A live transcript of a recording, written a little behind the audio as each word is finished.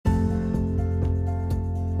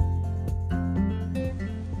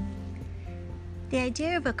The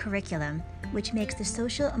idea of a curriculum which makes the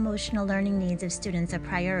social-emotional learning needs of students a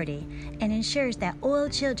priority and ensures that all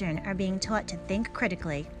children are being taught to think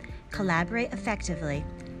critically, collaborate effectively,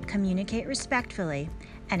 communicate respectfully,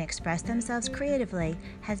 and express themselves creatively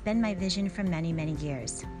has been my vision for many, many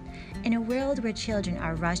years. In a world where children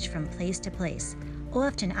are rushed from place to place,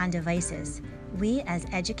 often on devices, we as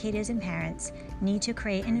educators and parents need to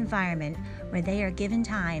create an environment where they are given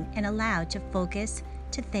time and allowed to focus,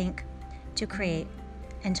 to think, to create,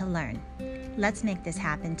 and to learn. Let's make this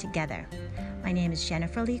happen together. My name is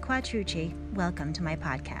Jennifer Lee Quattrucci. Welcome to my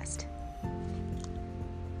podcast.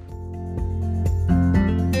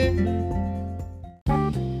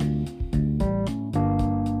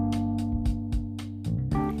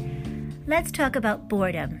 Let's talk about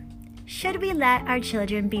boredom. Should we let our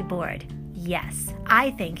children be bored? Yes,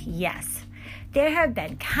 I think yes. There have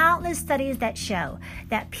been countless studies that show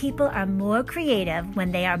that people are more creative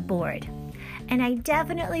when they are bored. And I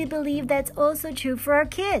definitely believe that's also true for our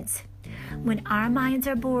kids. When our minds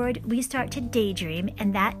are bored, we start to daydream,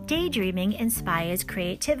 and that daydreaming inspires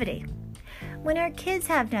creativity. When our kids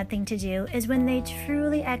have nothing to do is when they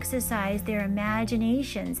truly exercise their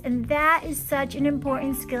imaginations, and that is such an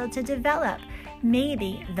important skill to develop,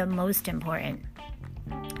 maybe the most important.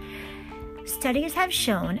 Studies have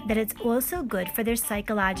shown that it's also good for their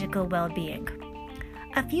psychological well-being.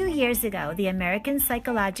 A few years ago, the American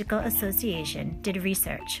Psychological Association did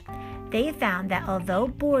research. They found that although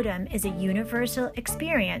boredom is a universal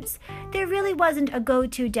experience, there really wasn't a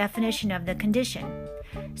go-to definition of the condition.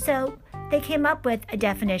 So they came up with a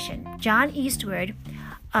definition. John Eastwood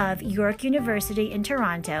of York University in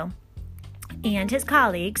Toronto and his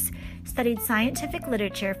colleagues studied scientific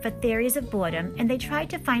literature for theories of boredom, and they tried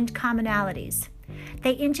to find commonalities.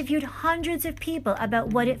 They interviewed hundreds of people about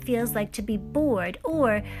what it feels like to be bored,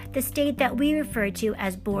 or the state that we refer to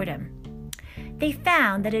as boredom. They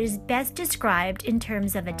found that it is best described in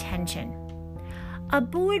terms of attention. A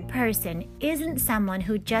bored person isn't someone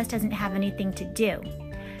who just doesn't have anything to do.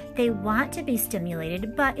 They want to be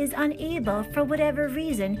stimulated but is unable, for whatever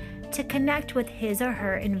reason, to connect with his or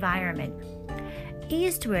her environment.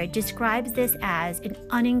 Eastwood describes this as an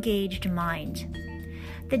unengaged mind.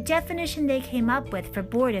 The definition they came up with for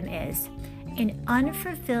boredom is an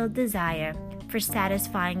unfulfilled desire for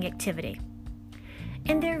satisfying activity.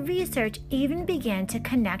 And their research even began to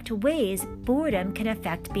connect ways boredom can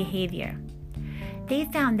affect behavior. They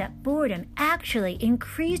found that boredom actually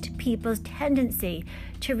increased people's tendency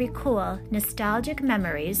to recall nostalgic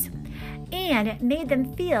memories, and it made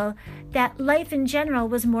them feel that life in general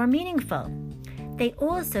was more meaningful. They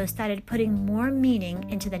also started putting more meaning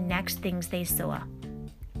into the next things they saw.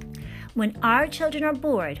 When our children are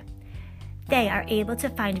bored, they are able to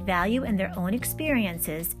find value in their own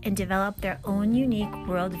experiences and develop their own unique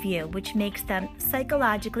worldview, which makes them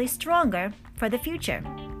psychologically stronger for the future.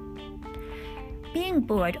 Being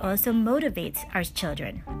bored also motivates our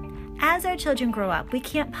children. As our children grow up, we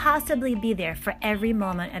can't possibly be there for every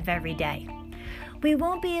moment of every day. We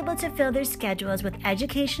won't be able to fill their schedules with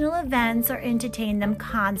educational events or entertain them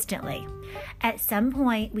constantly. At some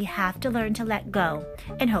point, we have to learn to let go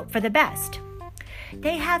and hope for the best.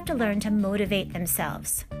 They have to learn to motivate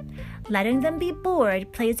themselves. Letting them be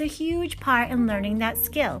bored plays a huge part in learning that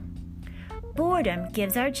skill. Boredom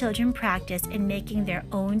gives our children practice in making their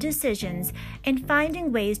own decisions and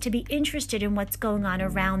finding ways to be interested in what's going on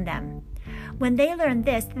around them. When they learn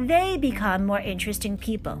this, they become more interesting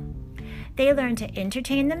people. They learn to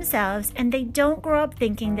entertain themselves, and they don't grow up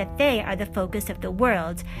thinking that they are the focus of the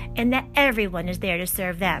world and that everyone is there to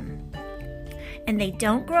serve them. And they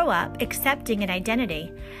don't grow up accepting an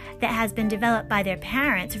identity that has been developed by their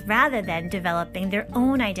parents rather than developing their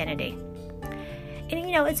own identity.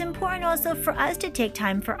 And it's important also for us to take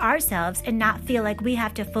time for ourselves and not feel like we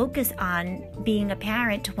have to focus on being a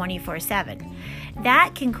parent 24/7.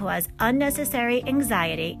 That can cause unnecessary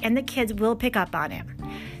anxiety, and the kids will pick up on it.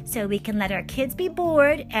 So we can let our kids be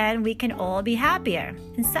bored and we can all be happier.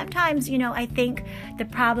 And sometimes, I think the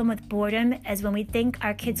problem with boredom is when we think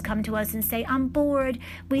our kids come to us and say, "I'm bored,"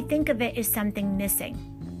 we think of it as something missing.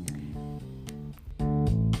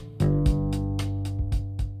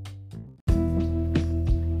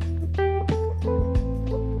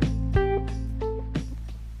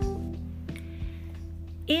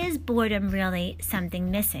 Is boredom really something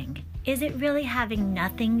missing? Is it really having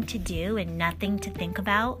nothing to do and nothing to think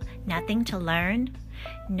about, nothing to learn,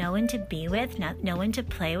 no one to be with, no one to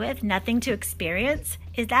play with, nothing to experience?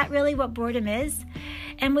 Is that really what boredom is?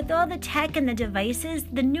 And with all the tech and the devices,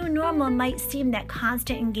 the new normal might seem that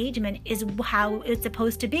constant engagement is how it's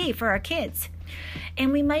supposed to be for our kids.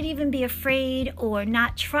 And we might even be afraid or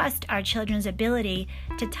not trust our children's ability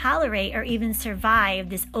to tolerate or even survive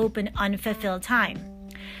this open, unfulfilled time.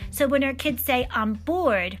 So when our kids say, "I'm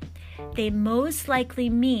bored," they most likely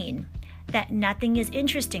mean that nothing is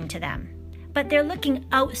interesting to them. But they're looking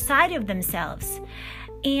outside of themselves.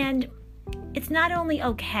 And it's not only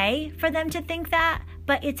okay for them to think that,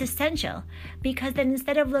 but it's essential, because then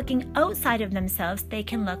instead of looking outside of themselves, they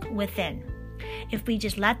can look within, if we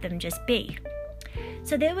just let them just be.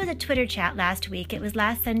 So there was a Twitter chat last week. It was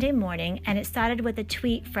last Sunday morning, and it started with a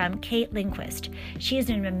tweet from Kate Lindquist. She is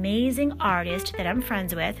an amazing artist that I'm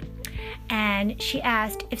friends with. And she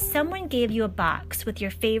asked, if someone gave you a box with your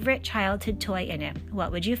favorite childhood toy in it,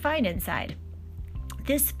 what would you find inside?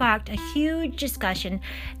 This sparked a huge discussion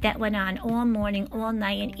that went on all morning, all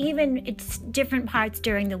night, and even it's different parts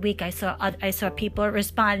during the week. I saw people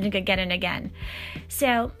responding again and again.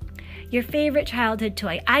 So, your favorite childhood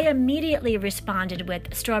toy. I immediately responded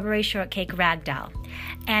with Strawberry Shortcake Ragdoll.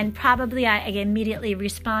 And probably I immediately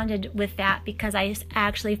responded with that because I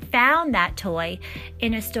actually found that toy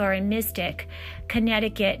in a store in Mystic,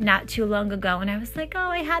 Connecticut, not too long ago. And I was like, oh,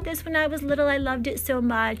 I had this when I was little. I loved it so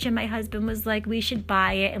much. And my husband was like, we should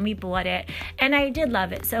buy it. And we bought it. And I did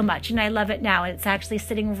love it so much. And I love it now. And it's actually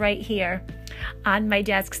sitting right here on my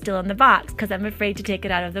desk, still in the box, because I'm afraid to take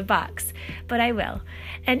it out of the box. But I will.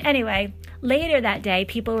 And anyway, later that day,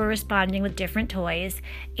 people were responding with different toys.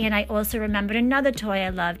 And I also remembered another toy I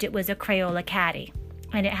loved. It was a Crayola Caddy.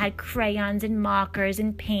 And it had crayons and markers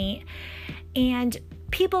and paint. And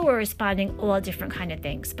people were responding all different kind of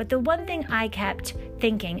things. But the one thing I kept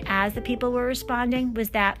thinking as the people were responding was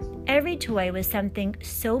that every toy was something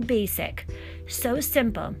so basic, so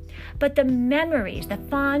simple, but the memories, the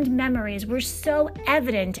fond memories, were so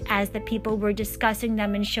evident as the people were discussing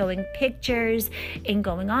them and showing pictures and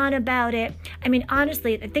going on about it. I mean,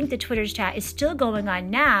 honestly, I think the Twitter chat is still going on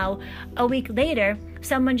now. A week later,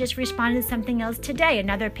 someone just responded to something else today,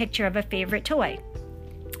 another picture of a favorite toy.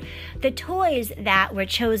 The toys that were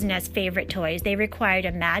chosen as favorite toys, they required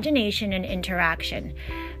imagination and interaction.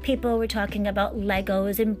 People were talking about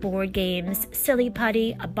Legos and board games, Silly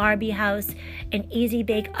Putty, a Barbie house, an Easy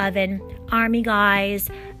Bake Oven, Army Guys,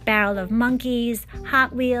 Barrel of Monkeys,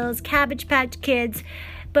 Hot Wheels, Cabbage Patch Kids.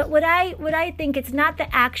 But what I think, it's not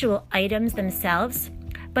the actual items themselves,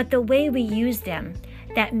 but the way we use them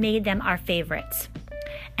that made them our favorites.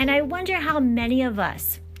 And I wonder how many of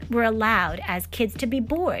us were allowed as kids to be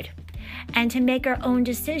bored and to make our own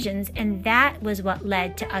decisions, and that was what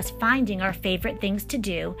led to us finding our favorite things to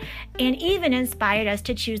do and even inspired us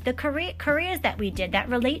to choose the careers that we did that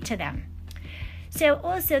relate to them. So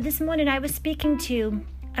also this morning I was speaking to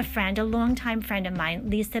a friend, a longtime friend of mine,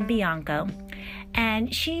 Lisa Bianco,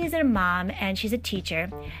 and she's a mom and she's a teacher.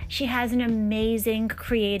 She has an amazing,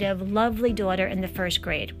 creative, lovely daughter in the first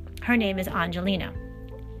grade. Her name is Angelina.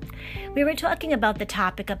 We were talking about the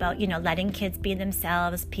topic about, letting kids be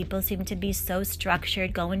themselves. People seem to be so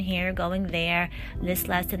structured, going here, going there, this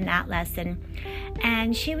lesson, that lesson.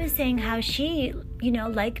 And she was saying how she,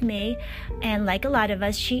 like me and like a lot of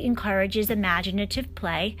us, she encourages imaginative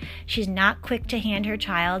play. She's not quick to hand her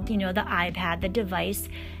child, the iPad, the device.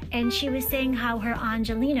 And she was saying how her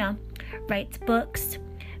Angelina writes books,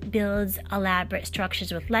 builds elaborate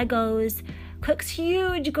structures with Legos, cooks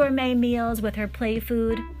huge gourmet meals with her play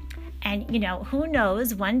food. And, who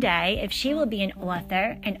knows one day if she will be an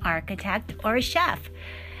author, an architect, or a chef.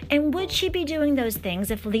 And would she be doing those things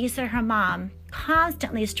if Lisa, her mom,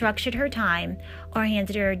 constantly structured her time or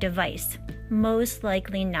handed her a device? Most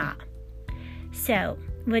likely not. So,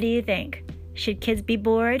 what do you think? Should kids be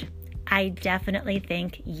bored? I definitely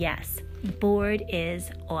think yes. Bored is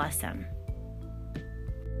awesome.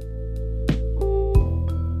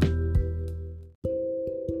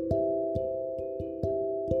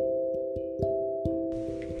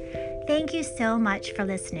 Thank you so much for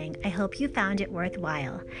listening. I hope you found it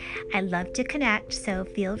worthwhile. I love to connect, so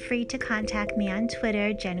feel free to contact me on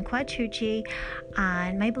Twitter, Jen Quattrucci,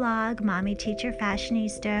 on my blog, Mommy Teacher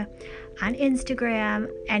Fashionista, on Instagram,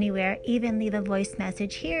 anywhere. Even leave a voice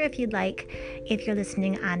message here if you'd like, if you're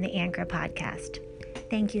listening on the Anchor podcast.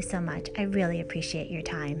 Thank you so much. I really appreciate your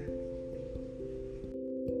time.